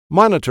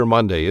Monitor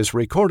Monday is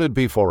recorded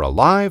before a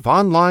live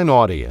online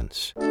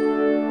audience.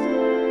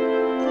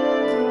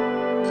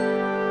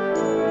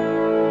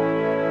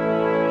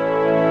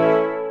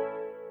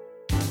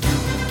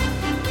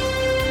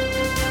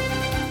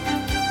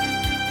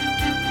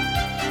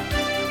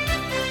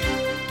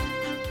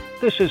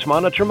 This is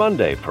Monitor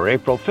Monday for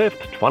April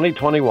 5th,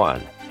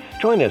 2021.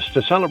 Join us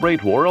to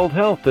celebrate World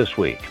Health this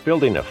week,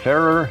 building a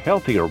fairer,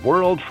 healthier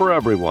world for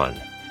everyone.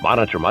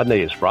 Monitor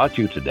Monday is brought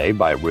to you today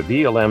by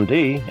Reveal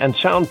MD and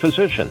Sound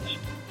Physicians.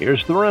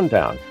 Here's the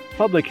rundown.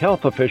 Public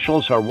health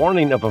officials are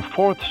warning of a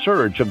fourth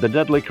surge of the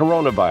deadly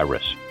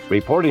coronavirus.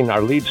 Reporting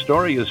our lead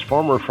story is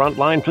former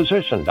frontline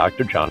physician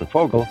Dr. John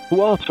Fogel,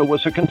 who also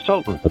was a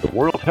consultant for the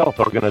World Health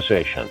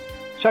Organization.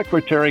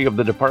 Secretary of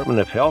the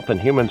Department of Health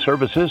and Human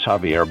Services,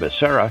 Javier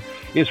Becerra,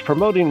 is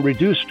promoting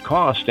reduced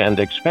cost and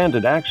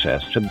expanded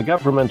access to the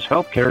government's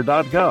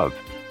healthcare.gov.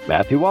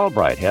 Matthew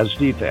Albright has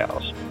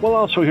details. We'll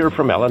also hear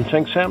from Ellen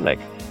Fink-Samnick,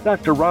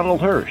 Dr.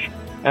 Ronald Hirsch,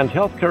 and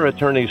healthcare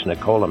attorneys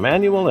Nicole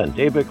Emanuel and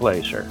David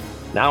Glazer.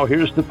 Now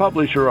here's the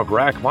publisher of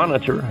RAC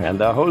Monitor and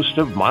the host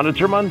of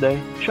Monitor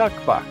Monday, Chuck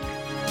Buck.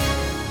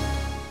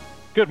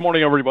 Good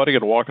morning, everybody,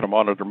 and welcome to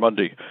Monitor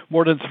Monday.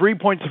 More than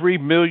 3.3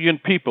 million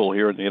people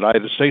here in the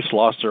United States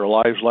lost their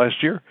lives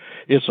last year.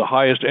 It's the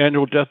highest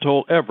annual death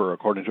toll ever,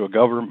 according to a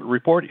government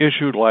report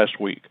issued last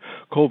week.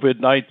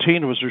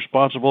 COVID-19 was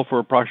responsible for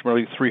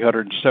approximately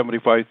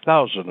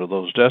 375,000 of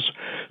those deaths.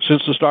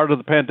 Since the start of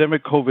the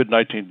pandemic,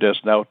 COVID-19 deaths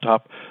now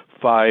top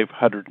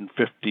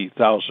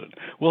 550,000.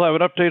 We'll have an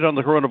update on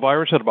the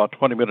coronavirus at about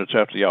 20 minutes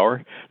after the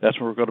hour. That's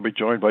when we're going to be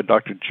joined by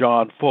Dr.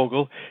 John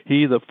Fogel.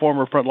 He, the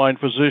former frontline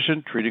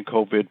physician treating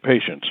COVID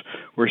patients.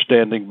 We're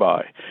standing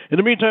by. In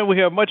the meantime, we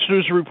have much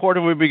news to report,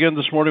 and we begin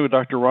this morning with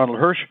Dr. Ronald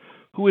Hirsch,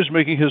 who is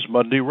making his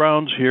Monday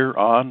rounds here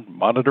on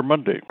Monitor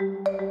Monday.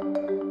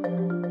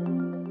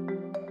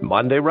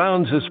 Monday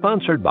Rounds is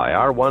sponsored by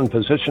R1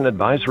 Physician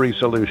Advisory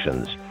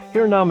Solutions.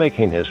 Here now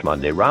making his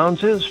Monday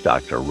rounds is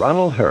Dr.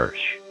 Ronald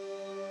Hirsch.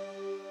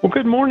 Well,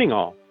 good morning,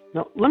 all.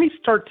 Now, let me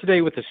start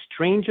today with the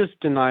strangest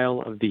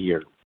denial of the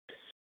year.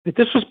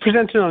 This was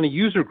presented on a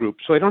user group,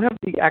 so I don't have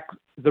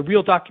the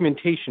real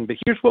documentation, but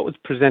here's what was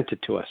presented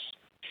to us.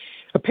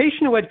 A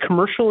patient who had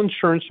commercial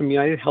insurance from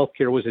United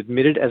Healthcare was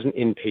admitted as an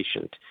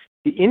inpatient.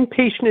 The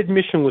inpatient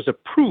admission was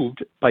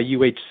approved by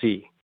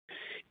UHC.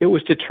 It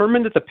was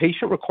determined that the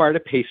patient required a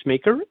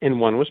pacemaker, and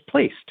one was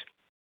placed.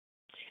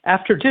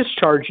 After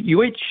discharge,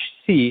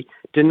 UHC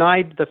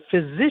denied the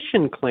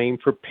physician claim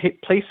for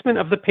placement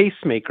of the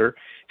pacemaker,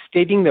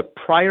 stating that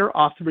prior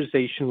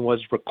authorization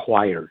was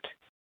required.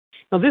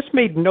 Now, this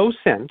made no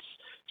sense,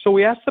 so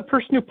we asked the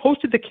person who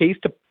posted the case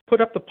to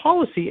put up the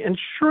policy, and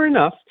sure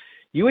enough,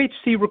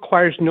 UHC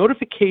requires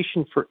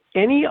notification for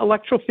any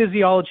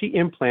electrophysiology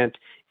implant,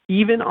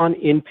 even on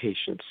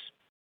inpatients.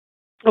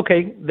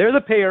 Okay, they're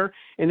the payer,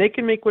 and they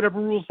can make whatever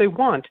rules they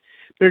want,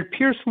 but it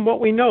appears from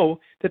what we know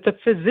that the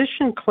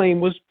physician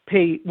claim was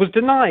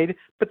denied,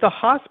 but the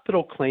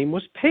hospital claim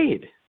was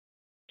paid.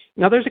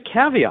 Now, there's a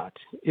caveat.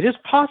 It is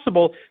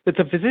possible that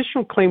the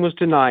physician claim was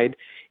denied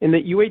and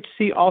that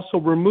UHC also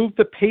removed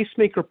the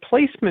pacemaker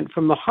placement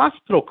from the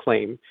hospital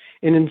claim,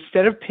 and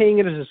instead of paying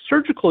it as a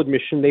surgical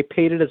admission, they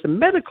paid it as a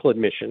medical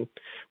admission,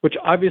 which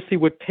obviously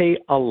would pay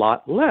a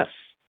lot less.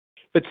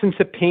 But since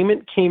the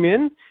payment came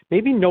in,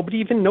 maybe nobody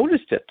even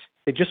noticed it.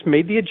 They just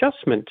made the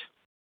adjustment.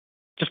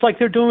 Just like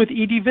they're doing with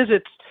ED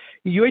visits,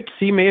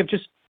 UHC may have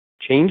just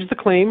changed the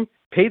claim,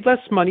 paid less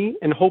money,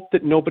 and hoped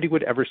that nobody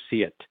would ever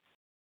see it.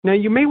 Now,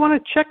 you may want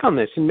to check on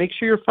this and make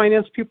sure your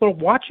finance people are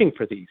watching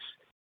for these.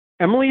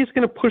 Emily is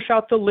going to push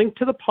out the link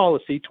to the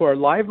policy to our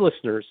live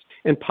listeners,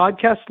 and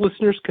podcast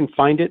listeners can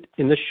find it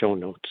in the show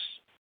notes.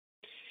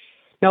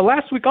 Now,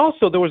 last week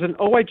also, there was an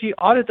OIG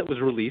audit that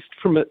was released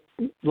from a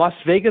Las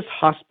Vegas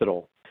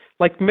hospital.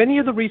 Like many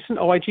of the recent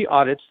OIG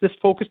audits, this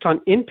focused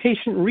on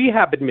inpatient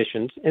rehab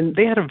admissions, and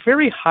they had a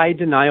very high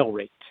denial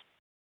rate.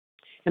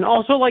 And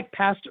also, like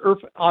past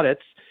IRF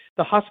audits,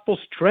 the hospital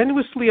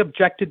strenuously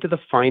objected to the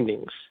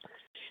findings.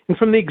 And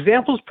from the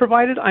examples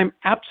provided, I'm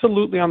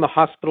absolutely on the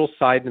hospital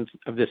side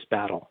of this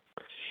battle.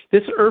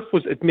 This IRF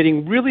was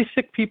admitting really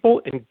sick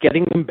people and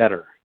getting them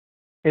better.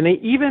 And they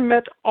even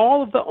met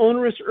all of the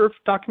onerous IRF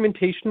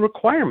documentation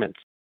requirements.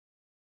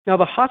 Now,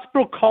 the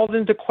hospital called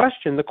into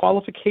question the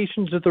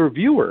qualifications of the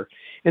reviewer,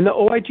 and the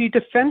OIG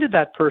defended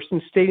that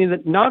person, stating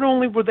that not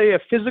only were they a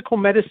physical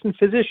medicine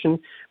physician,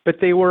 but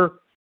they were,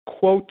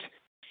 quote,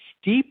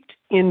 steeped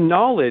in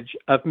knowledge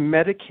of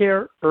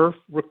Medicare IRF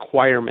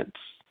requirements,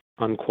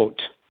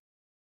 unquote.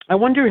 I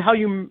wonder how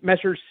you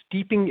measure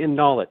steeping in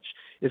knowledge.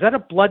 Is that a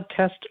blood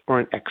test or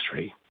an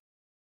X-ray?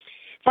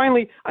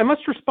 Finally, I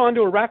must respond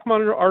to a RAC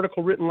Monitor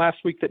article written last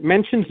week that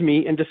mentions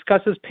me and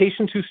discusses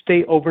patients who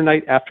stay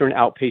overnight after an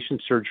outpatient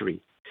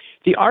surgery.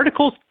 The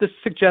article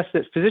suggests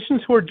that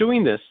physicians who are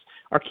doing this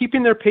are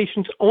keeping their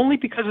patients only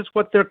because it's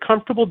what they're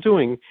comfortable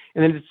doing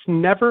and that it's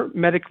never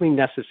medically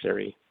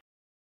necessary.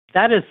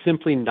 That is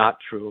simply not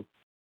true.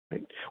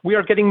 Right? We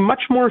are getting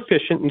much more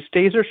efficient and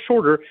stays are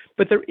shorter,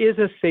 but there is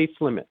a safe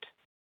limit.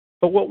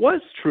 But what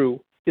was true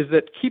is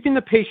that keeping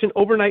the patient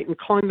overnight and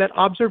calling that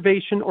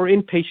observation or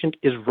inpatient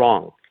is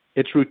wrong.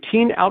 It's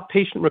routine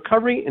outpatient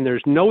recovery, and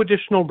there's no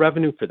additional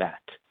revenue for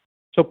that.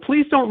 So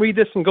please don't read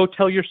this and go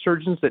tell your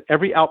surgeons that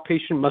every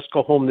outpatient must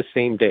go home the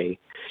same day.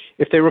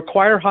 If they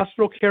require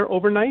hospital care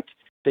overnight,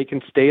 they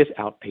can stay as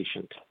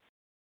outpatient.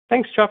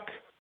 Thanks, Chuck.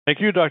 Thank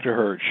you, Dr.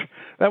 Hirsch.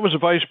 That was the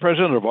Vice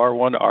President of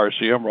R1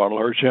 RCM,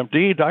 Ronald Hirsch,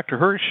 MD. Dr.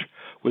 Hirsch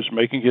was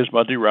making his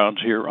Monday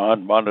rounds here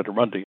on Monitor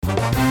Monday.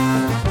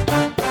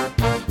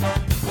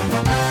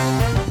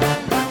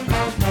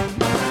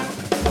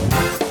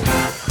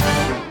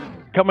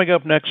 Coming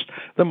up next,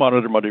 the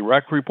Monitor Monday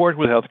RAC Report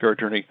with healthcare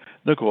attorney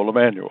Nicole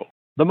Emanuel.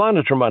 The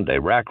Monitor Monday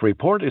RAC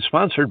Report is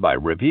sponsored by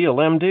Reveal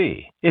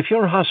MD. If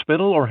your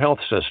hospital or health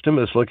system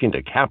is looking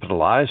to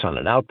capitalize on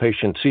an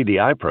outpatient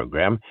CDI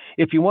program,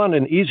 if you want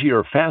an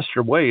easier,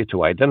 faster way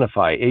to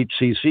identify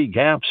HCC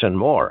gaps and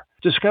more,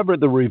 discover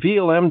the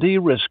Reveal MD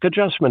Risk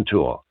Adjustment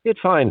Tool. It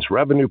finds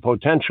revenue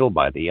potential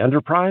by the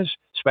enterprise,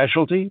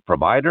 specialty,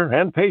 provider,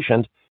 and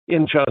patient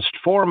in just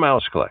 4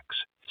 mouse clicks.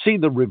 See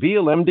the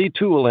Reveal MD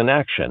tool in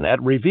action at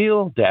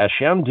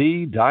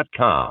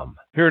reveal-md.com.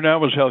 Here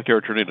now is healthcare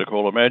attorney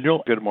Nicole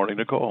Emanuel. Good morning,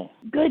 Nicole.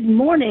 Good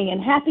morning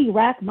and happy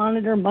RAC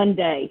Monitor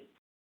Monday.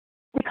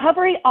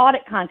 Recovery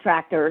audit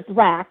contractors,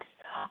 RACs,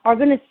 are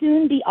going to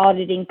soon be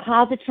auditing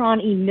positron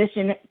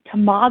emission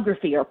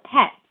tomography, or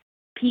PET,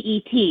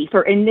 PET,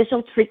 for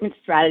initial treatment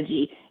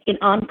strategy in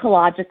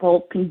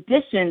oncological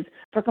conditions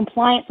for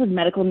compliance with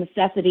medical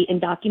necessity and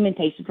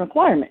documentation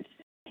requirements.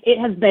 It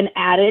has been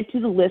added to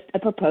the list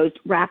of proposed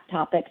RAC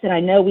topics, and I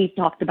know we've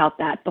talked about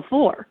that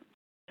before.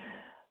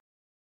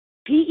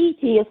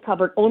 PET is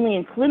covered only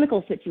in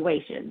clinical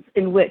situations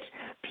in which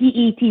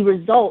PET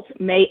results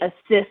may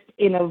assist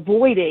in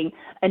avoiding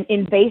an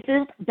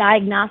invasive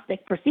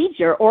diagnostic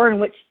procedure, or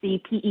in which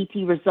the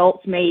PET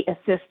results may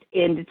assist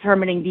in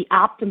determining the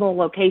optimal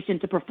location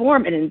to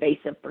perform an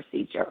invasive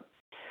procedure.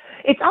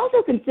 It's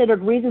also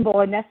considered reasonable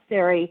and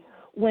necessary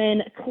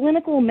when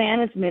clinical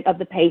management of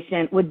the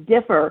patient would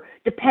differ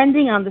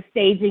depending on the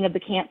staging of the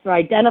cancer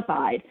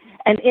identified,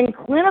 and in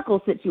clinical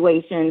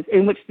situations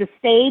in which the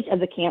stage of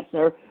the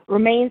cancer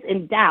remains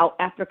in doubt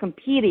after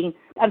completing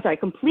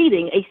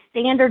a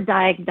standard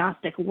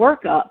diagnostic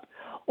workup,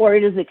 or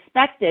it is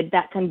expected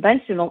that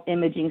conventional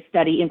imaging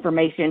study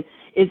information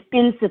is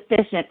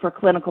insufficient for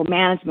clinical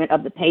management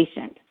of the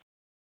patient.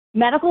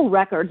 Medical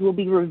records will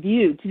be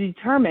reviewed to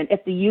determine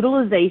if the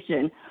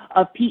utilization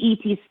of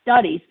PET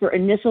studies for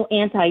initial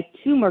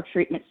anti-tumor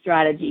treatment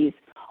strategies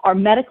are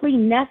medically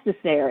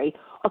necessary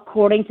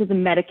according to the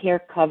Medicare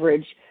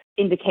coverage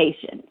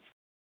indications.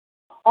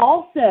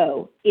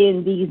 Also,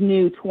 in these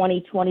new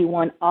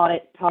 2021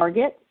 audit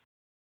targets,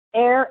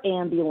 air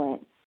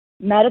ambulance,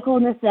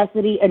 medical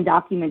necessity and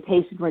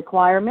documentation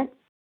requirements,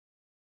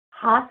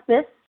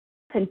 hospice,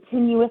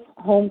 continuous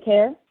home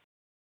care,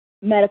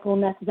 medical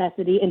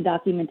necessity and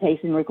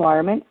documentation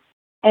requirements,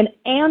 and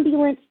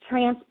ambulance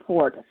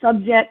transport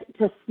subject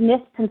to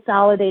SNF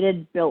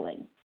consolidated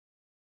billing.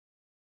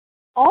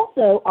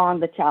 Also on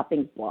the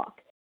chopping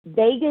block,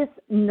 vagus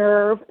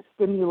nerve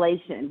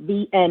stimulation,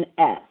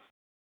 VNS,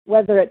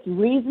 whether it's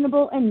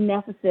reasonable and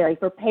necessary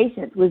for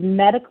patients with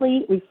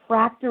medically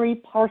refractory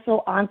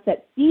partial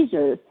onset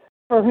seizures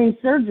for whom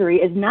surgery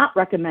is not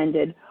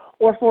recommended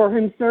or for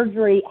whom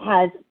surgery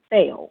has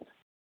failed.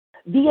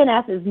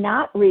 VNS is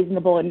not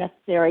reasonable and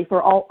necessary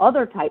for all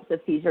other types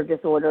of seizure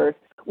disorders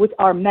which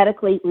are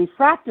medically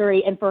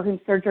refractory and for whom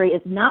surgery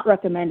is not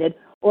recommended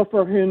or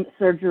for whom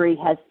surgery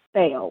has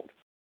failed.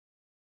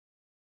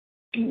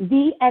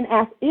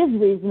 VNS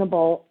is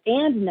reasonable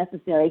and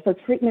necessary for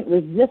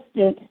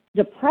treatment-resistant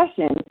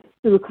depression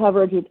through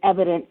coverage with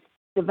evidence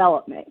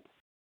development.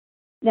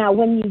 Now,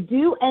 when you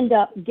do end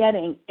up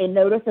getting a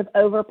notice of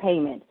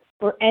overpayment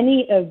for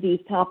any of these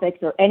topics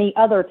or any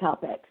other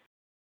topics,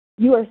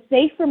 you are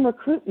safe from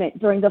recruitment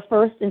during the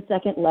first and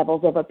second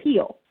levels of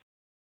appeal,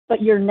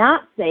 but you're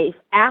not safe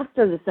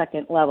after the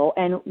second level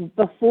and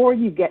before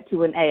you get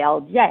to an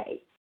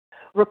ALJ.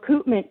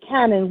 Recoupment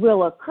can and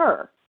will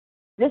occur.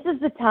 This is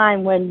the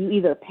time when you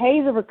either pay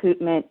the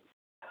recoupment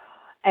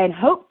and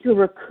hope to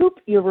recoup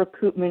your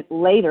recoupment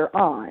later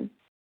on,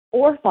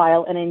 or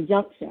file an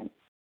injunction.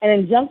 An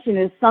injunction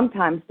is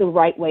sometimes the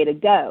right way to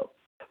go.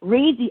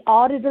 Read the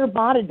Auditor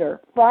Monitor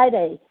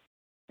Friday,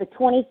 the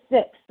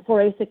 26th,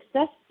 for a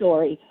success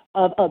story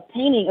of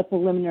obtaining a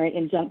preliminary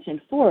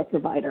injunction for a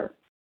provider.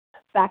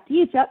 Back to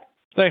you, Chuck.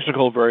 Thanks,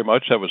 Nicole, very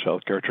much. That was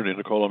healthcare attorney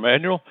Nicole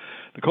Emanuel.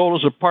 Nicole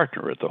is a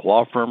partner at the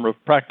law firm of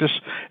Practice,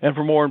 and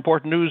for more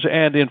important news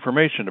and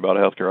information about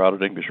healthcare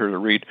auditing, be sure to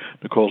read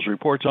Nicole's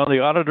reports on the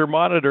Auditor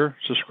Monitor.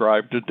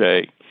 Subscribe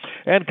today.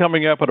 And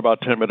coming up at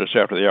about 10 minutes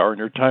after the hour in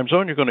your time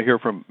zone, you're going to hear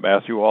from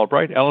Matthew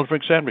Albright, Alan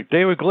McSandwick,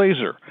 David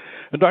Glazer,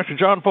 and Dr.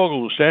 John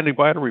Fogel, who's standing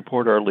by to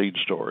report our lead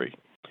story.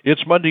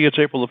 It's Monday, it's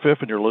April the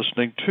 5th, and you're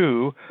listening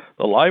to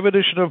the live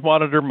edition of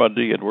Monitor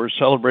Monday, and we're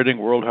celebrating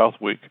World Health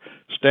Week.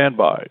 Stand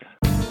by.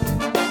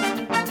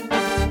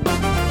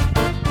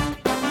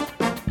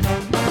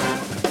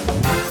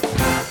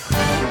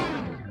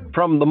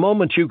 From the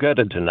moment you get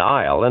a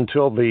denial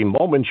until the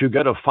moment you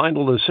get a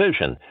final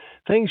decision,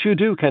 things you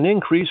do can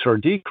increase or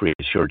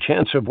decrease your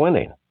chance of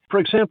winning. For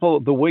example,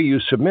 the way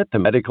you submit the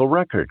medical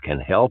record can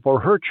help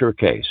or hurt your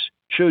case.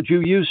 Should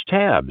you use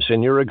tabs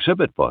in your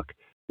exhibit book?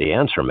 The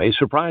answer may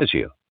surprise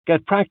you.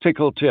 Get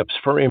practical tips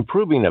for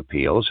improving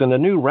appeals in a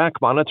new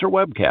RACmonitor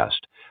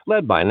webcast,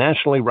 led by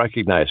nationally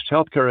recognized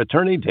healthcare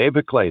attorney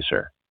David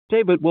Glazer.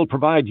 David will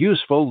provide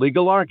useful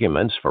legal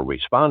arguments for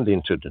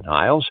responding to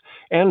denials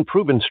and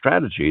proven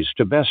strategies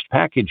to best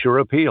package your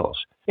appeals,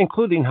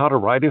 including how to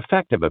write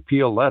effective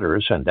appeal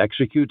letters and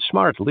execute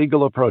smart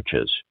legal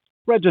approaches.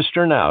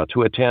 Register now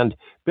to attend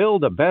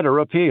Build a Better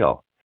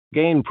Appeal.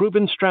 Gain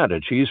proven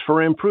strategies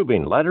for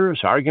improving letters,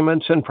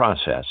 arguments, and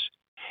process.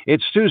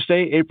 It's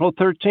Tuesday, April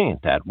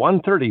 13th at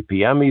 1:30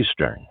 p.m.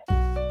 Eastern.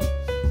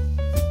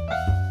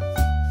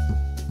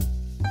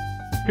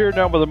 Here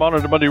now with the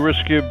Monitor Monday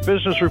Risky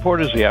Business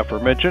Report is the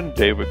aforementioned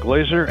David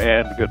Glazer.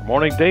 And good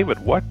morning, David.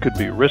 What could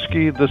be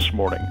risky this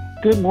morning?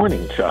 Good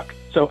morning, Chuck.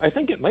 So I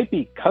think it might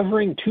be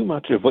covering too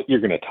much of what you're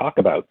going to talk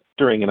about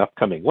during an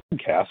upcoming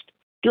webcast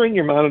during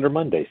your Monitor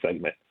Monday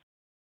segment.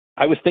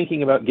 I was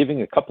thinking about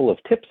giving a couple of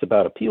tips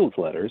about appeals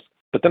letters,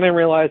 but then I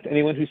realized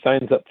anyone who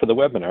signs up for the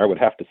webinar would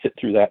have to sit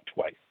through that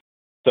twice.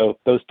 So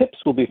those tips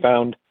will be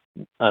found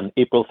on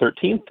April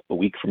 13th, a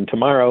week from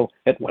tomorrow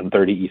at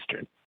 1:30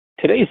 Eastern.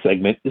 Today's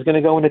segment is going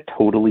to go in a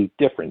totally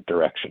different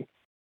direction.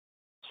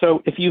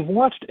 So if you've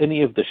watched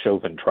any of the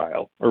Chauvin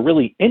trial, or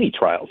really any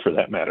trial for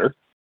that matter,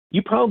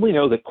 you probably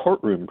know that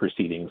courtroom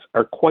proceedings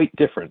are quite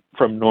different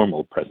from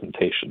normal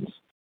presentations.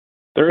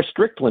 There are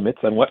strict limits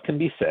on what can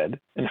be said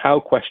and how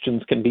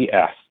questions can be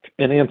asked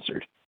and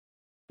answered.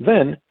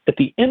 Then, at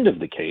the end of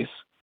the case,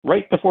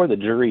 right before the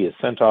jury is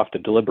sent off to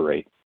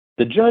deliberate,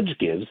 the judge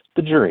gives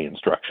the jury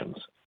instructions.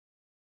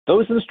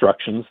 Those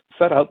instructions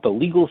set out the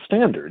legal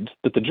standards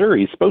that the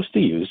jury is supposed to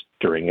use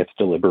during its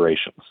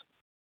deliberations.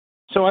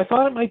 So I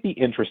thought it might be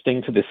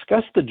interesting to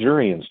discuss the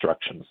jury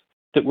instructions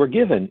that were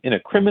given in a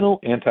criminal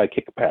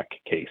anti-kickback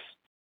case.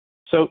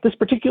 So this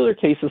particular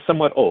case is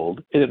somewhat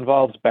old. It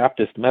involves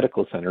Baptist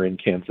Medical Center in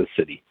Kansas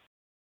City.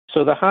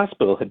 So the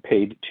hospital had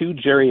paid two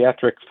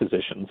geriatric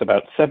physicians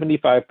about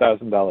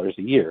 $75,000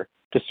 a year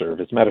to serve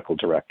as medical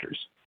directors.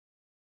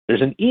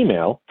 There's an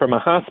email from a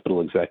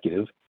hospital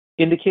executive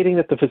indicating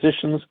that the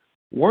physicians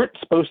weren't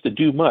supposed to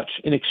do much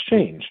in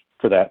exchange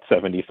for that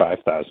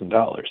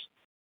 $75,000.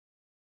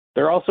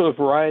 There are also a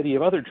variety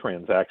of other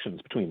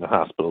transactions between the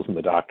hospitals and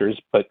the doctors,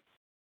 but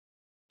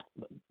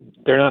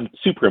they're not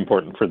super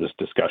important for this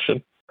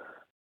discussion.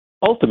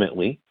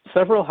 Ultimately,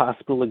 several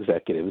hospital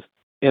executives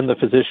and the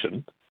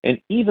physician, and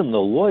even the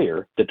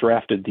lawyer that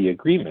drafted the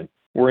agreement,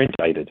 were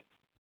indicted.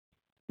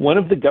 One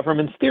of the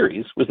government's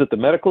theories was that the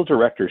medical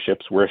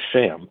directorships were a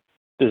sham,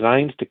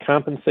 designed to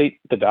compensate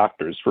the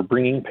doctors for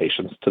bringing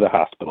patients to the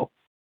hospital.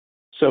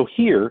 So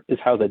here is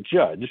how the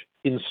judge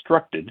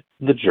instructed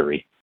the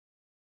jury.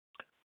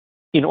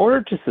 In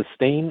order to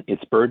sustain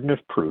its burden of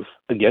proof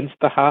against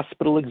the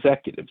hospital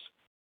executives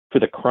for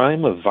the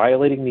crime of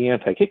violating the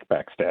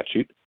anti-kickback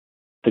statute,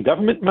 the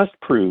government must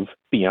prove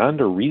beyond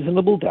a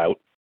reasonable doubt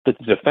that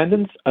the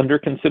defendants under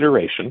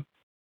consideration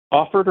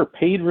offered or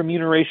paid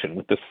remuneration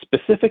with the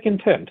specific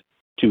intent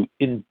to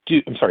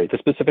the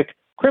specific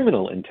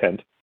criminal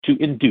intent to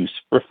induce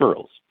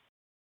referrals.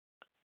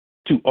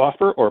 To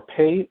offer or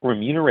pay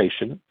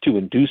remuneration to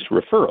induce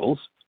referrals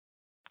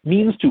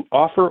means to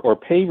offer or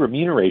pay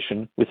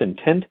remuneration with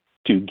intent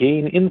to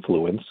gain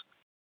influence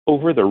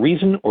over the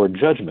reason or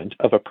judgment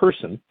of a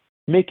person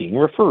making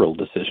referral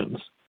decisions.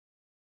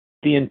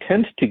 The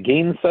intent to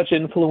gain such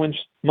influence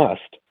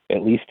must,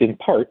 at least in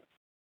part,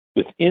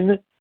 within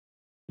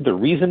the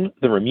reason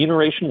the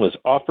remuneration was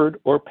offered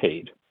or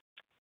paid.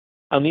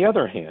 On the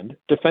other hand,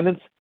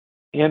 defendants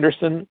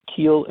Anderson,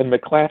 Keel, and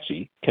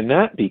McClatchy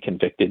cannot be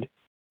convicted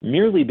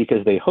merely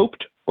because they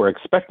hoped or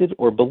expected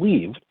or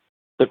believed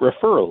that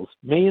referrals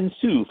may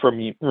ensue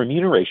from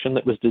remuneration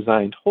that was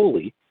designed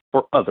wholly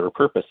for other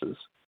purposes.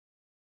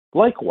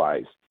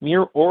 Likewise,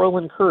 mere oral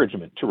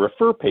encouragement to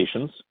refer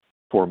patients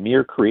for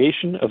mere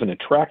creation of an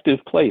attractive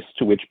place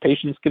to which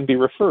patients can be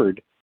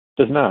referred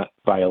does not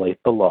violate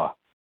the law.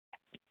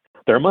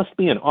 There must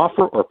be an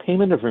offer or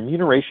payment of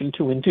remuneration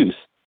to induce,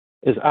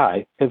 as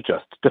I have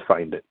just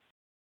defined it.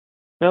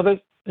 Now,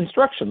 the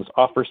instructions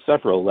offer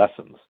several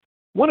lessons.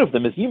 One of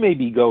them is you may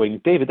be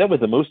going, David, that was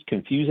the most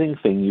confusing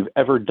thing you've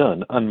ever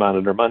done on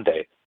Monitor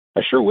Monday.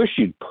 I sure wish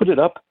you'd put it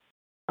up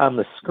on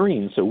the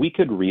screen so we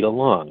could read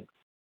along.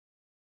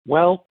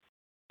 Well,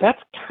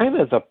 that's kind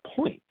of the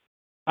point.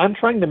 I'm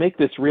trying to make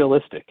this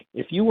realistic.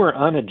 If you were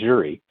on a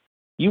jury,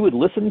 you would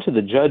listen to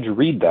the judge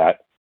read that,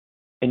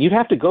 and you'd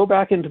have to go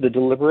back into the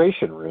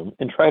deliberation room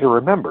and try to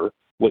remember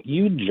what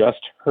you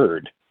just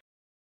heard.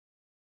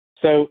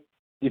 So,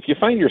 if you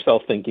find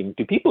yourself thinking,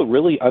 do people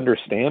really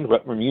understand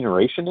what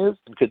remuneration is?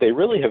 And could they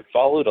really have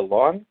followed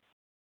along?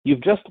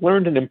 You've just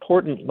learned an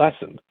important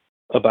lesson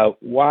about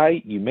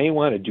why you may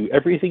want to do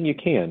everything you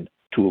can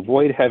to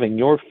avoid having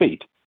your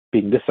fate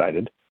being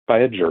decided by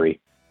a jury.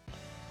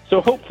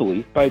 So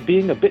hopefully, by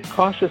being a bit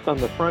cautious on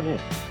the front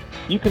end,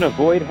 you can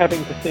avoid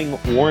having to sing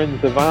Warren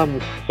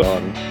Zevon's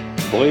song,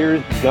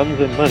 Lawyers, Guns,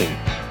 and Money,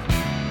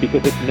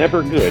 because it's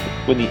never good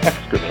when the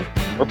excrement,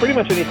 or pretty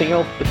much anything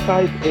else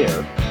besides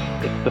air,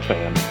 hits the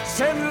fan.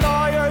 Send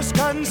lawyers,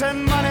 guns,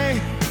 and money.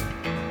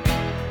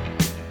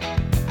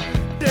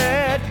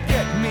 Dad,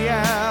 get me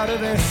out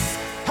of this.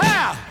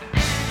 Ha!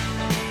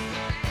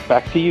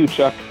 Back to you,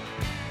 Chuck.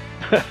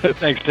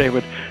 Thanks,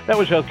 David. That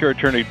was healthcare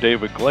attorney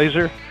David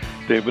Glazer.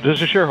 David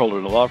is a shareholder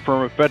in the law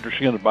firm of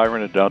Federici and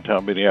Byron in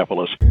downtown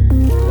Minneapolis.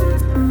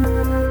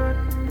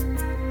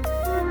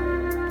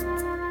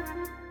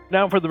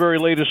 Now for the very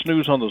latest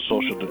news on the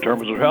social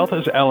determinants of health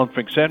is Alan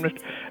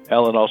Fink-Sandrich.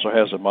 Alan also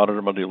has a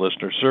Monitor Monday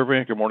listener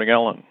survey. Good morning,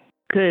 Alan.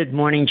 Good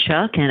morning,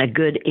 Chuck, and a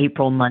good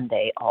April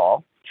Monday,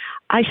 all.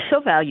 I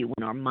so value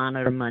when our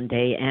Monitor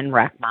Monday and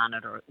RAC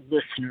Monitor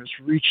listeners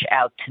reach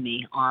out to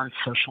me on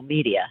social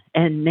media,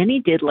 and many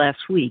did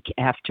last week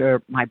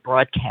after my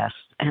broadcast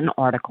and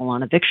article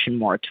on eviction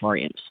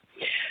moratoriums.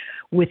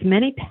 With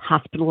many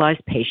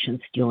hospitalized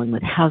patients dealing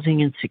with housing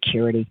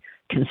insecurity,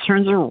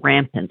 concerns are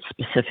rampant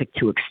specific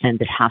to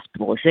extended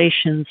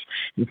hospitalizations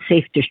and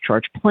safe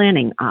discharge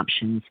planning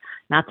options,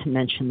 not to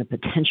mention the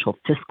potential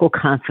fiscal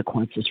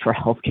consequences for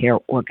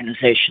healthcare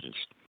organizations.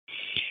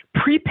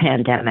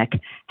 Pre-pandemic,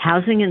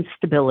 housing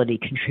instability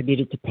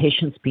contributed to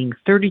patients being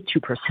 32%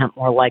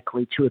 more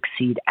likely to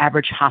exceed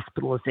average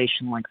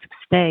hospitalization length of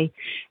stay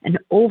and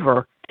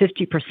over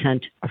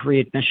 50% of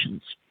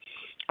readmissions.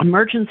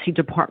 Emergency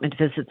department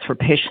visits for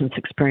patients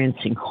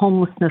experiencing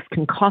homelessness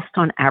can cost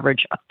on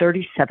average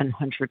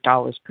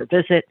 $3,700 per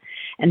visit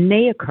and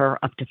may occur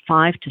up to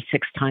 5 to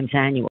 6 times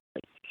annually.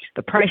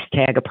 The price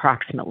tag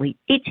approximately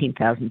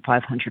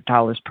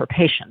 $18,500 per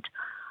patient.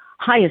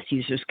 Highest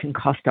users can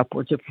cost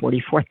upwards of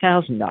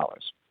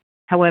 $44,000.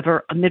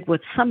 However, amid what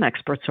some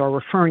experts are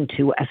referring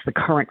to as the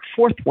current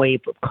fourth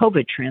wave of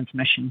COVID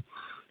transmission,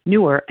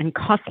 newer and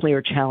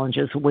costlier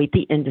challenges await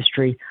the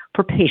industry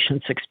for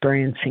patients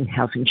experiencing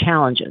housing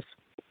challenges.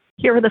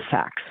 Here are the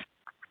facts.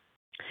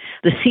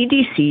 The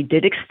CDC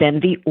did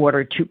extend the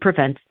order to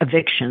prevent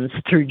evictions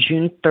through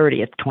June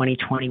 30th,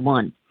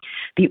 2021.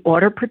 The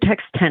order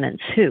protects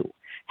tenants who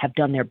have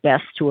done their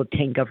best to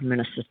obtain government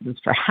assistance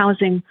for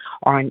housing,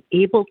 are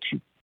unable to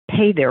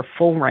pay their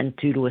full rent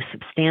due to a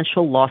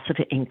substantial loss of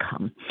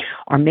income,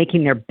 are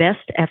making their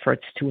best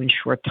efforts to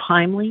ensure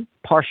timely,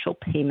 partial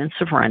payments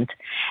of rent,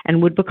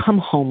 and would become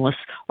homeless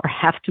or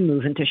have to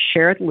move into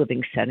shared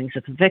living settings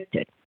if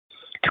evicted.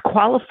 To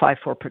qualify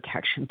for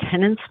protection,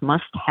 tenants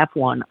must have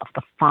one of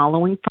the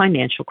following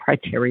financial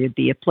criteria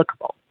be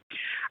applicable: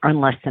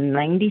 earn less than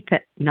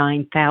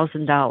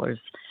 $99,000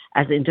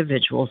 as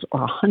individuals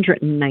or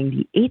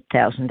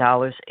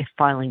 $198,000 if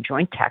filing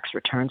joint tax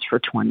returns for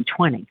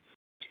 2020.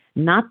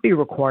 Not be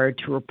required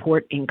to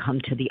report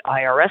income to the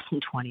IRS in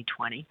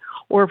 2020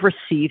 or have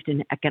received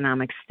an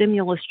economic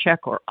stimulus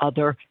check or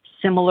other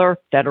similar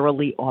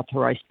federally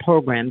authorized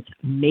programs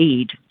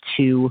made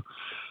to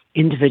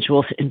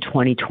individuals in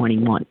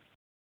 2021.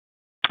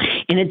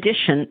 In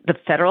addition, the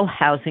Federal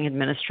Housing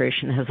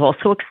Administration has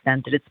also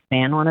extended its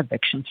ban on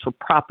evictions for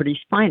properties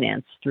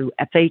financed through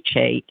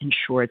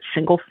FHA-insured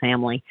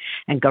single-family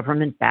and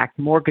government-backed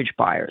mortgage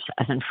buyers,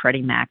 as in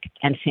Freddie Mac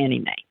and Fannie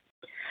Mae.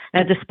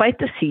 Now, despite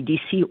the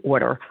CDC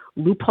order,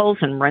 loopholes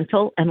in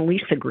rental and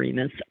lease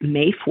agreements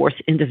may force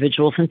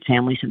individuals and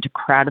families into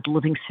crowded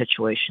living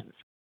situations,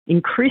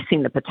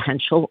 increasing the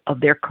potential of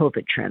their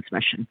COVID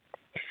transmission.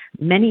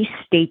 Many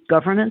state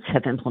governments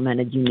have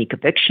implemented unique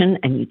eviction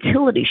and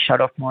utility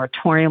shutoff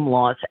moratorium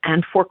laws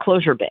and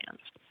foreclosure bans.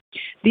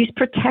 These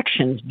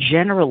protections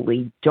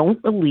generally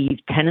don't relieve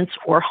tenants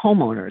or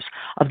homeowners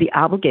of the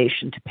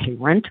obligation to pay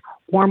rent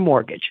or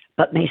mortgage,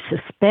 but may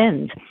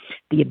suspend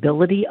the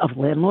ability of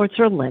landlords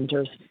or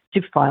lenders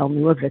to file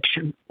new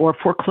eviction or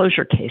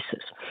foreclosure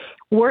cases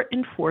or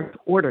enforce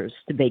orders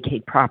to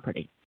vacate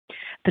property.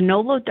 The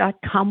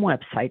NOLO.com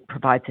website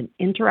provides an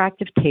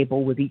interactive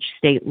table with each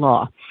state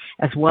law,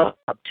 as well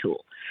as a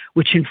tool,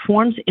 which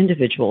informs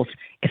individuals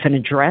if an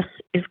address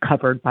is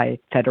covered by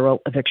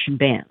federal eviction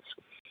bans.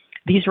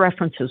 These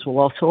references will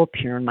also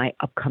appear in my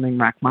upcoming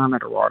RAC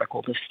Monitor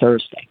article this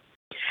Thursday.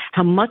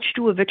 How much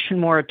do eviction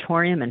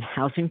moratorium and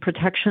housing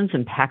protections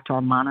impact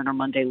our Monitor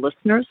Monday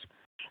listeners?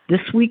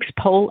 This week's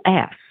poll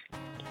asks,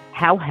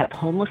 how have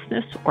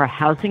homelessness or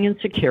housing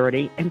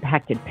insecurity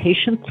impacted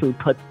patient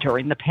throughput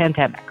during the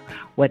pandemic?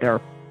 Whether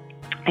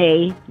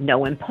A,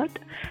 no input,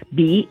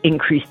 B,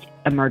 increased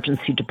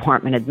emergency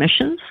department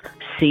admissions,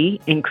 C,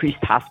 increased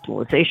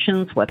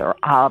hospitalizations, whether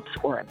OBS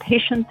or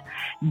inpatient,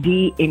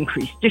 D,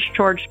 increased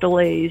discharge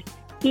delays,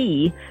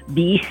 E,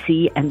 B,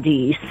 C, and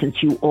D,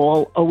 since you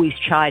all always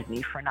chide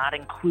me for not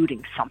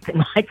including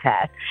something like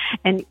that,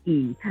 and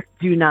E,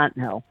 do not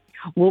know.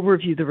 We'll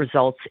review the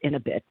results in a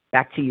bit.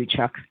 Back to you,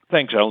 Chuck.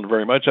 Thanks, Alan,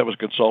 very much. That was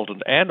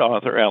consultant and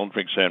author Alan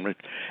Fink-Sandrich.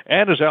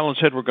 And as Alan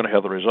said, we're going to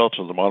have the results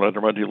of the Monitor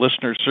Monday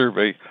listener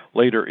survey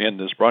later in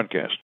this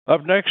broadcast.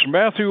 Up next,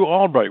 Matthew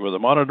Albright with a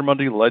Monitor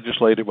Monday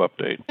legislative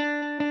update.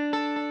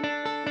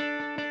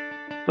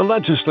 The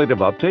Legislative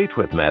Update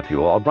with Matthew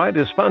Albright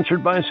is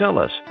sponsored by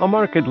Zellis, a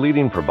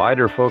market-leading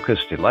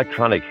provider-focused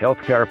electronic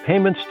healthcare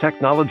payments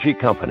technology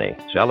company.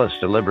 Zellis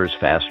delivers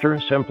faster,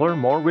 simpler,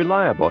 more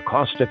reliable,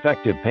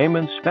 cost-effective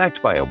payments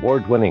backed by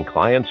award-winning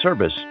client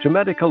service to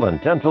medical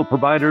and dental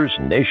providers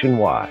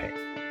nationwide.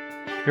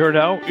 Here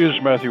now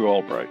is Matthew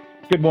Albright.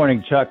 Good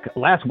morning, Chuck.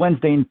 Last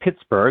Wednesday in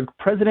Pittsburgh,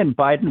 President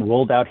Biden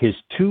rolled out his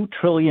 $2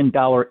 trillion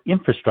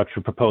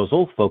infrastructure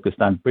proposal focused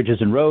on bridges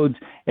and roads,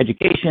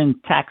 education,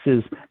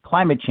 taxes,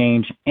 climate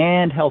change,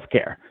 and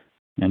healthcare.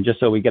 And just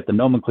so we get the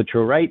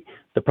nomenclature right,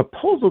 the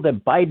proposal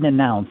that Biden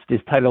announced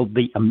is titled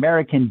the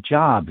American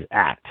Jobs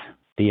Act.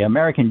 The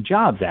American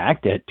Jobs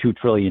Act, at $2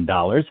 trillion,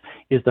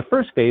 is the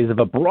first phase of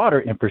a broader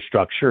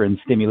infrastructure and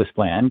stimulus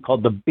plan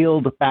called the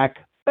Build Back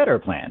Better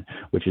plan,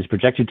 which is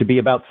projected to be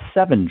about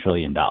 $7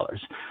 trillion.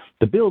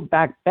 The Build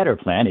Back Better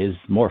plan is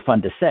more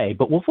fun to say,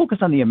 but we'll focus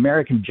on the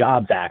American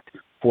Jobs Act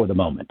for the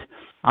moment.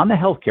 On the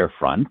healthcare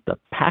front, the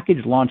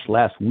package launched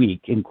last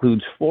week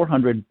includes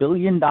 $400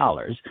 billion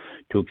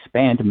to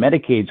expand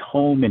Medicaid's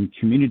home and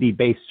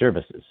community-based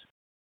services.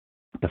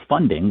 The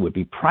funding would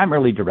be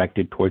primarily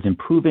directed towards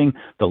improving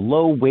the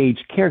low-wage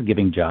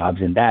caregiving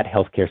jobs in that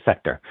healthcare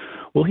sector.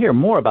 We'll hear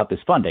more about this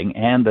funding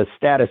and the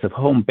status of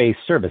home-based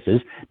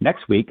services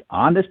next week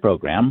on this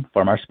program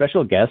from our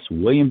special guest,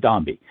 William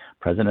Dombey,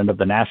 president of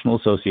the National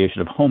Association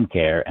of Home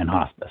Care and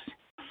Hospice.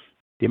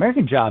 The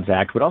American Jobs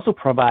Act would also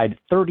provide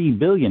 $30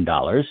 billion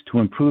to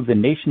improve the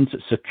nation's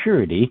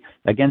security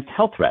against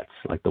health threats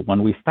like the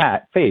one we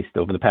faced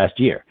over the past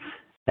year.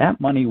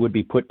 That money would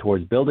be put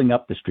towards building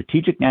up the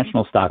strategic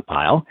national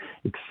stockpile,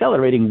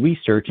 accelerating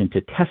research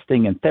into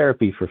testing and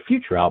therapy for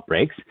future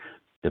outbreaks,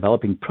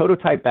 developing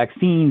prototype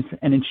vaccines,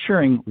 and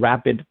ensuring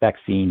rapid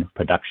vaccine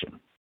production.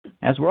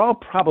 As we're all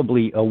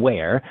probably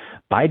aware,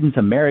 Biden's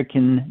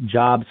American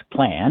Jobs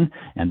Plan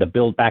and the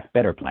Build Back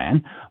Better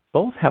plan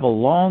both have a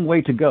long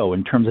way to go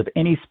in terms of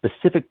any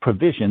specific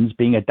provisions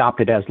being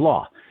adopted as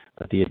law,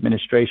 but the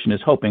administration is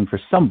hoping for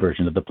some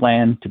version of the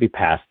plan to be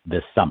passed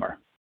this summer.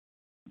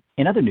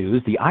 In other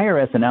news, the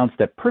IRS announced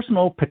that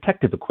personal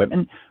protective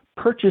equipment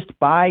purchased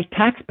by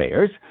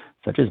taxpayers,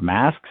 such as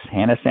masks,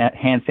 hand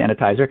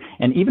sanitizer,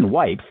 and even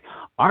wipes,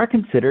 are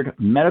considered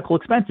medical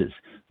expenses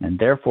and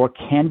therefore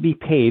can be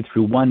paid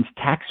through one's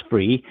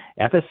tax-free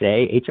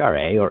FSA,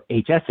 HRA, or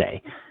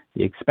HSA.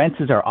 The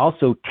expenses are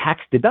also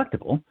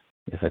tax-deductible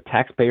if a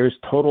taxpayer's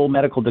total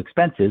medical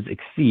expenses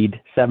exceed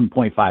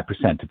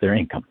 7.5% of their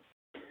income.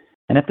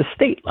 And at the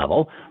state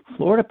level,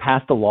 Florida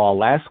passed a law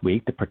last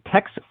week that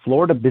protects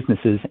Florida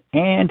businesses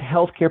and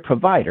healthcare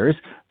providers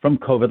from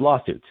COVID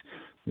lawsuits.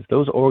 If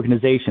those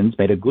organizations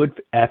made a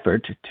good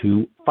effort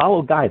to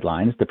follow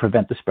guidelines to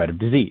prevent the spread of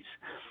disease.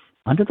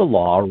 Under the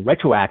law,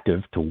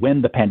 retroactive to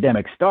when the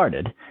pandemic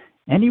started,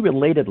 any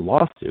related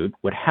lawsuit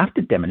would have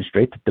to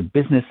demonstrate that the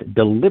business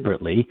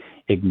deliberately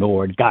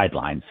ignored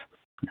guidelines.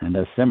 And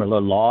a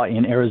similar law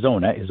in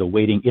Arizona is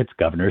awaiting its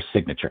governor's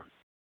signature.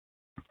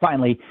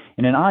 Finally,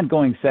 in an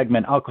ongoing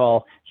segment I'll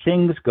call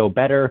Things Go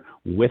Better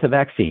with a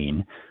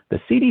Vaccine, the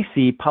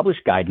CDC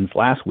published guidance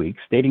last week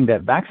stating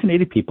that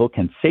vaccinated people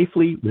can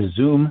safely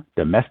resume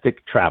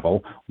domestic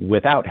travel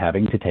without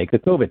having to take the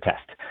COVID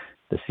test.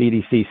 The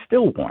CDC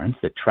still warns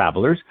that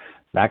travelers,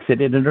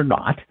 vaccinated or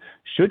not,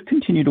 should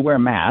continue to wear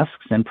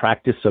masks and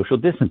practice social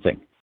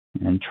distancing.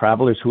 And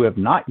travelers who have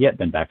not yet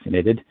been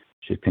vaccinated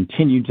should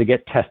continue to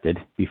get tested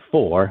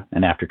before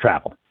and after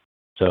travel.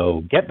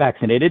 So get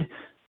vaccinated,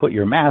 put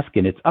your mask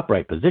in its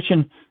upright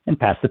position, and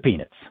pass the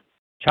peanuts.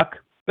 Chuck?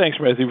 Thanks,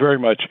 Matthew, very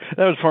much.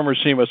 That was former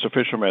CMS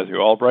official Matthew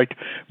Albright.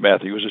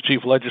 Matthew is the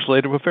Chief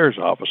Legislative Affairs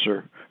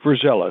Officer for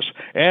Zellis.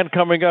 And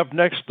coming up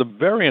next, the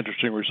very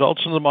interesting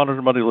results in the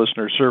Monitor Monday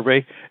Listener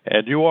Survey.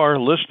 And you are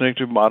listening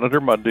to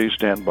Monitor Monday.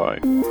 Stand by.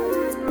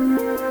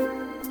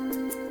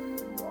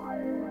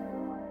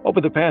 Over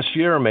the past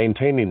year,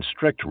 maintaining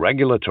strict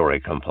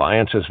regulatory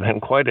compliance has been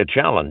quite a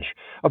challenge.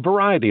 A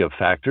variety of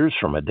factors,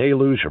 from a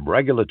deluge of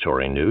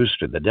regulatory news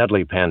to the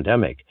deadly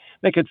pandemic,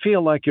 make it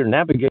feel like you're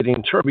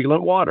navigating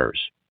turbulent waters.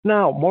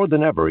 Now, more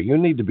than ever, you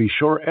need to be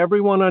sure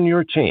everyone on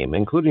your team,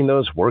 including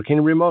those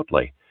working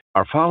remotely,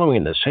 are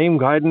following the same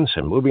guidance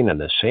and moving in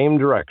the same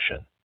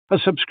direction. A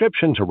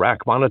subscription to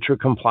RAC Monitor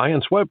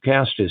Compliance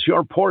Webcast is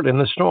your port in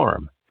the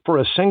storm. For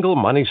a single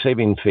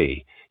money-saving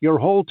fee, your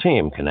whole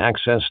team can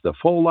access the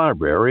full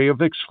library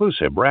of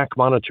exclusive RAC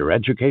Monitor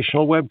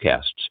educational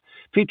webcasts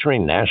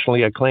featuring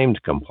nationally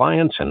acclaimed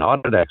compliance and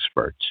audit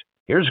experts.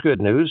 Here's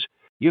good news.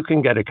 You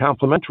can get a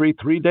complimentary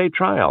 3-day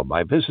trial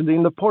by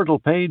visiting the portal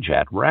page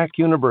at RAC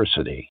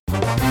University.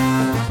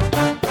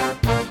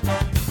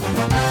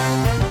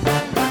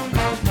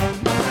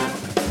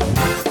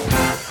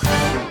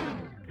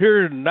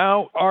 Here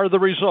now are the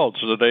results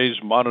of today's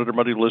Monitor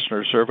Monday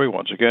Listener Survey.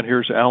 Once again,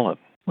 here's Alan.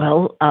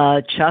 Well,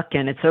 Chuck,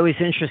 and it's always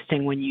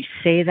interesting when you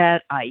say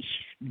that, I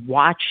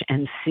watch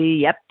and see,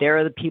 yep, there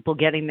are the people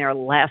getting their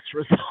last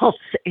results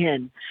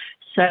in.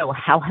 So,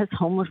 how has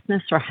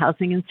homelessness or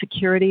housing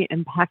insecurity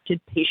impacted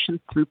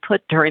patient throughput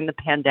during the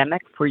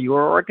pandemic for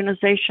your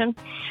organization?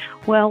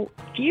 Well,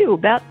 few,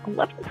 about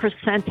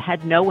 11%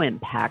 had no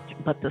impact,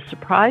 but the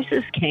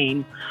surprises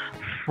came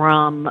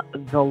from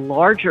the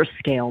larger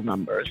scale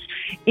numbers.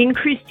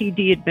 Increased ED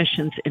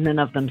admissions in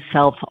and of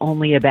themselves,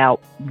 only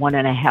about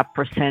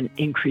 1.5%.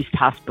 Increased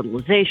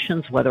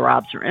hospitalizations, whether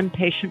obs or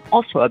inpatient,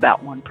 also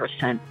about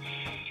 1%.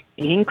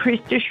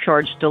 Increased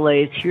discharge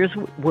delays, here's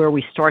where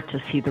we start to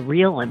see the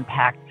real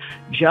impact,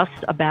 just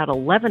about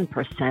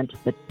 11%,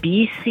 but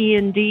B, C,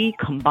 and D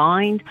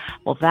combined,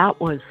 well,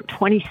 that was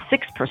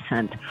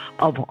 26%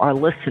 of our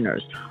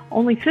listeners.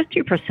 Only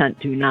 50%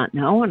 do not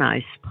know, and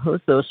I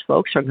suppose those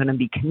folks are going to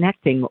be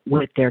connecting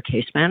with their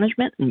case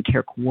management and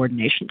care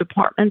coordination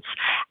departments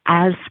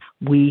as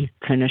we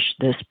finish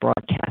this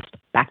broadcast.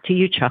 Back to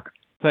you, Chuck.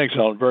 Thanks,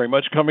 Helen, very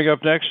much. Coming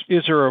up next,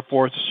 is there a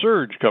fourth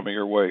surge coming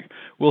your way?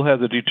 We'll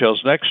have the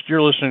details next.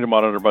 You're listening to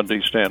Monitor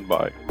Monday. Stand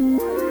by.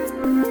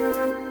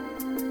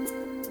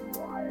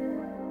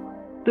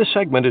 This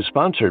segment is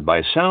sponsored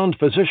by Sound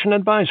Physician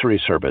Advisory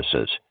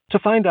Services. To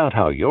find out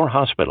how your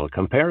hospital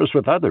compares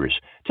with others,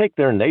 take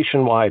their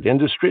nationwide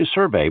industry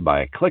survey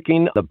by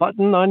clicking the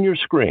button on your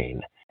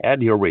screen.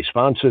 Add your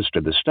responses to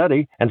the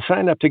study and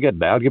sign up to get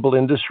valuable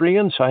industry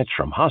insights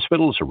from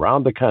hospitals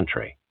around the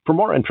country. For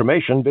more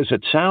information,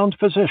 visit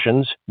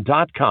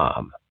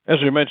soundphysicians.com.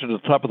 As we mentioned at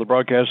the top of the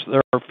broadcast,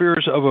 there are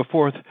fears of a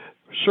fourth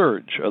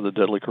surge of the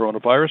deadly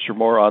coronavirus. For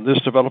more on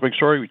this developing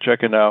story, we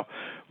check in now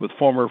with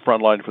former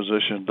frontline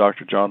physician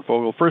Dr. John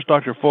Fogel. First,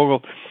 Dr.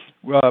 Fogel,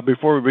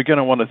 before we begin,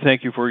 I want to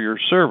thank you for your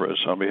service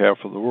on behalf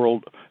of the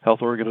World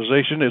Health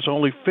Organization. It's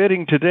only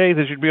fitting today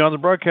that you'd be on the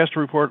broadcast to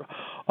report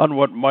on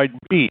what might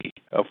be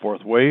a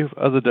fourth wave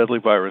of the deadly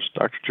virus.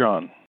 Dr.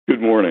 John.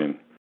 Good morning.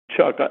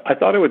 Chuck, I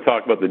thought I would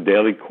talk about the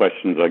daily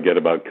questions I get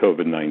about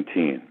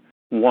COVID-19.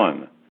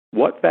 1,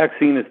 what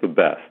vaccine is the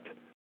best?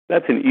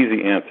 That's an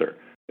easy answer.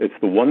 It's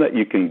the one that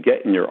you can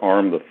get in your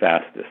arm the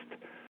fastest.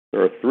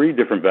 There are 3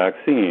 different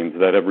vaccines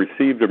that have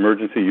received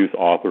emergency use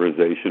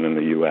authorization in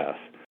the U.S.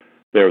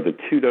 They are the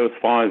 2-dose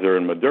Pfizer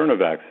and Moderna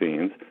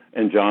vaccines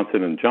and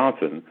Johnson &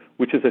 Johnson,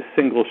 which is a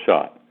single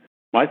shot.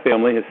 My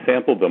family has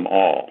sampled them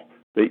all.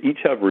 They each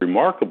have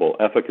remarkable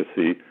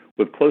efficacy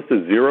with close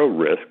to 0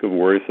 risk of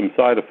worrisome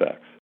side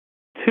effects.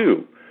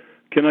 2,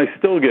 can I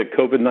still get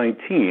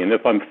COVID-19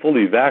 if I'm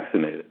fully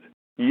vaccinated?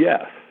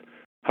 Yes.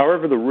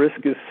 However, the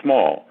risk is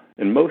small,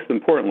 and most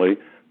importantly,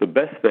 the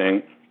best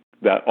thing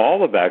that all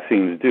the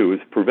vaccines do is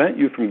prevent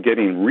you from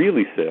getting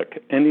really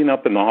sick, ending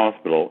up in the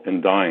hospital,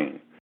 and dying.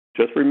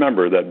 Just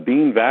remember that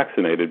being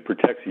vaccinated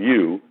protects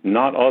you,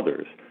 not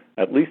others,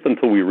 at least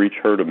until we reach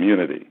herd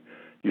immunity.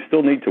 You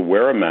still need to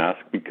wear a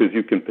mask because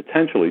you can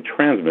potentially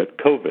transmit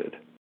COVID.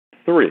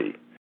 3,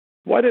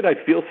 why did I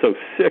feel so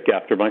sick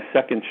after my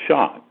second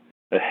shot?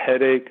 A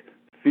headache,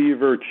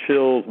 fever,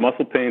 chills,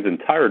 muscle pains,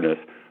 and tiredness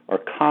are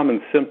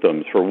common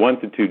symptoms for 1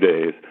 to 2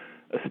 days,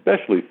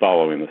 especially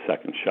following the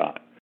second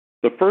shot.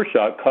 The first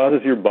shot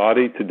causes your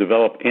body to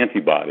develop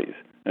antibodies,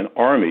 an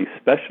army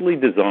specially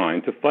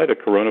designed to fight a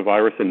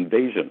coronavirus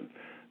invasion.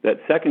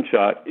 That second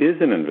shot is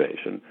an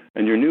invasion,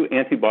 and your new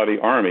antibody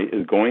army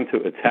is going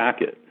to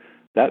attack it.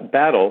 That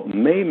battle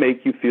may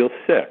make you feel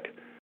sick.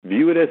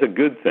 View it as a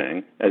good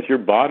thing, as your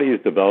body is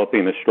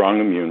developing a strong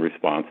immune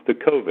response to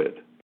COVID.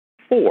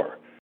 4,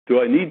 do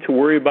I need to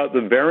worry about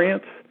the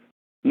variants?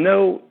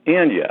 No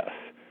and yes.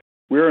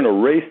 We're in a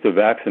race to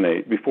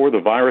vaccinate before the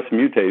virus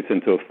mutates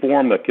into a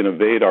form that can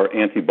evade our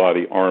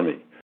antibody army.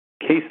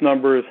 Case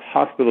numbers,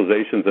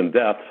 hospitalizations, and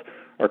deaths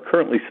are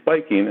currently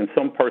spiking in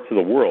some parts of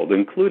the world,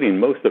 including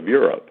most of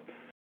Europe.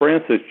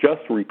 France has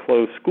just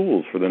reclosed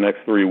schools for the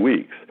next 3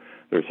 weeks.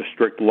 There's a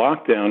strict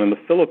lockdown in the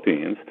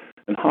Philippines,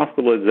 and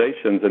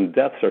hospitalizations and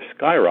deaths are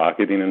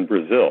skyrocketing in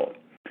Brazil.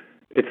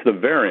 It's the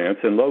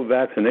variants and low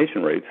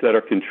vaccination rates that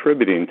are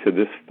contributing to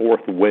this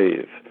fourth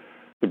wave.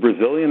 The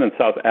Brazilian and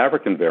South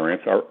African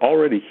variants are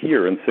already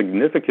here in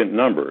significant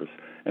numbers,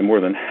 and more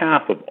than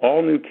half of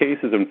all new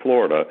cases in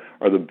Florida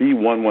are the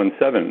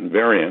B117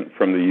 variant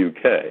from the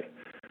UK.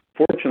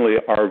 Fortunately,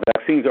 our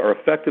vaccines are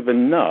effective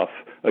enough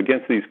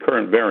against these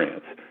current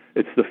variants.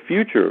 It's the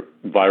future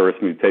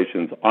virus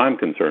mutations I'm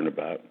concerned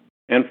about.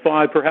 And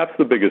 5, perhaps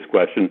the biggest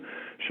question,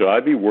 should I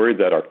be worried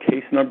that our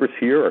case numbers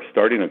here are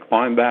starting to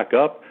climb back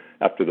up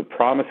after the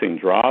promising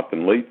drop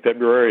in late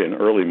February and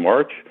early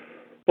March?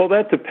 Well,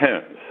 that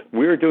depends.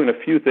 We are doing a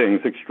few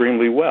things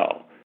extremely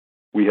well.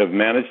 We have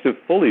managed to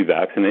fully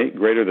vaccinate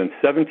greater than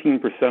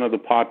 17% of the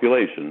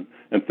population,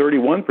 and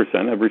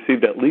 31% have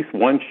received at least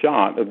 1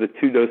 shot of the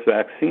 2-dose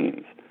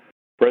vaccines.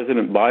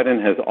 President Biden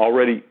has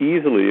already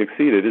easily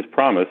exceeded his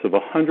promise of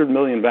 100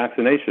 million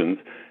vaccinations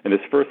in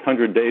his first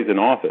 100 days in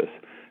office,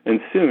 and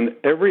soon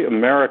every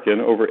American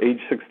over age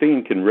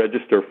 16 can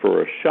register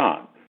for a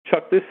shot.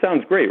 Chuck, this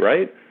sounds great,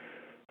 right?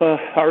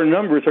 Our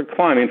numbers are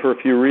climbing for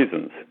a few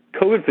reasons.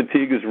 COVID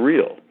fatigue is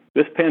real.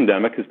 This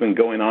pandemic has been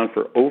going on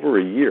for over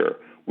a year.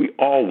 We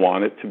all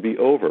want it to be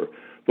over,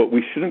 but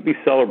we shouldn't be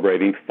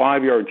celebrating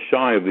 5 yards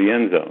shy of the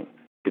end zone.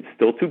 It's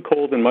still too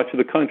cold in much of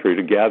the country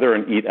to gather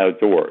and eat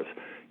outdoors,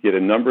 yet a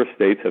number of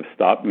states have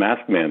stopped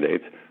mask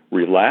mandates,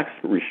 relaxed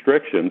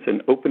restrictions,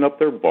 and opened up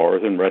their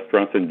bars and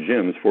restaurants and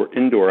gyms for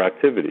indoor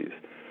activities.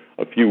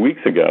 A few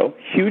weeks ago,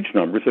 huge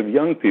numbers of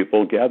young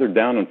people gathered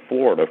down in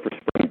Florida for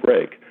spring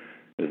break.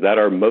 Is that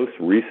our most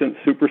recent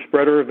super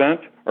spreader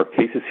event? Are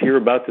cases here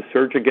about to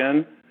surge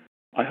again?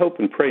 I hope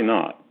and pray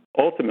not.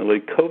 Ultimately,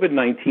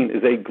 COVID-19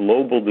 is a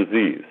global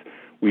disease.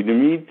 We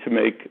need to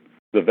make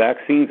the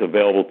vaccines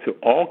available to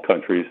all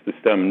countries to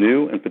stem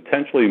new and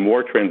potentially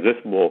more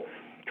transmissible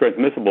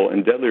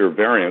and deadlier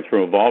variants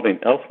from evolving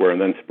elsewhere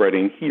and then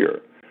spreading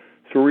here.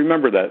 So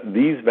remember that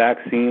these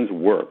vaccines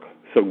work.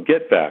 So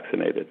get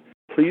vaccinated.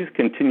 Please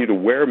continue to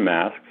wear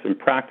masks and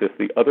practice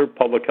the other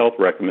public health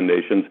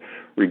recommendations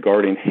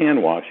regarding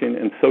hand washing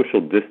and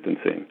social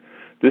distancing.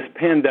 This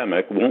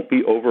pandemic won't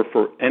be over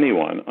for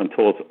anyone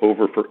until it's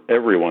over for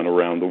everyone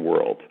around the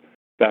world.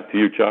 Back to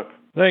you, Chuck.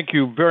 Thank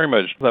you very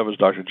much. That was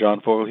Dr.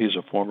 John Fogel. He's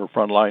a former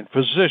frontline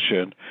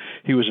physician.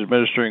 He was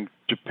administering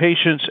to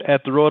patients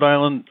at the Rhode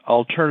Island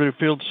Alternative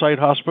Field Site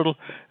Hospital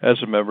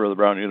as a member of the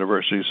Brown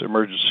University's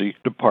Emergency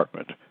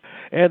Department.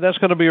 And that's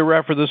going to be a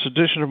wrap for this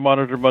edition of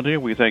Monitor Monday.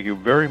 We thank you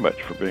very much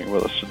for being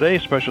with us today.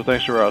 Special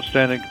thanks to our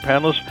outstanding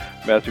panelists,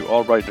 Matthew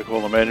Albright,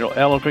 Nicole Emanuel,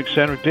 Alan Fink,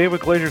 Sandra, David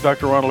Glazer,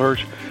 Dr. Ronald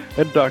Hirsch,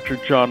 and Dr.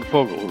 John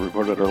Fogel, who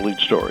reported our lead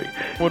story.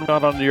 When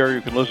not on the air,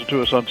 you can listen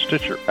to us on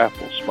Stitcher,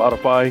 Apple,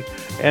 Spotify,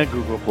 and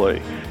Google Play.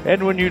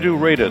 And when you do,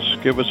 rate us,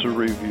 give us a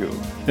review.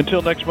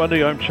 Until next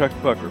Monday, I'm Chuck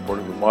Buck,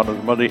 reporting for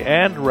Monitor Monday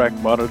and RAC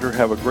Monitor.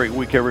 Have a great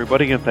week,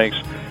 everybody, and thanks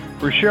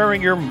for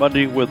sharing your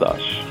Monday with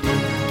us.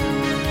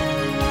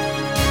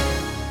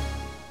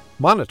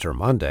 Monitor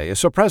Monday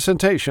is a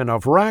presentation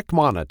of RAC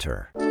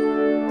Monitor.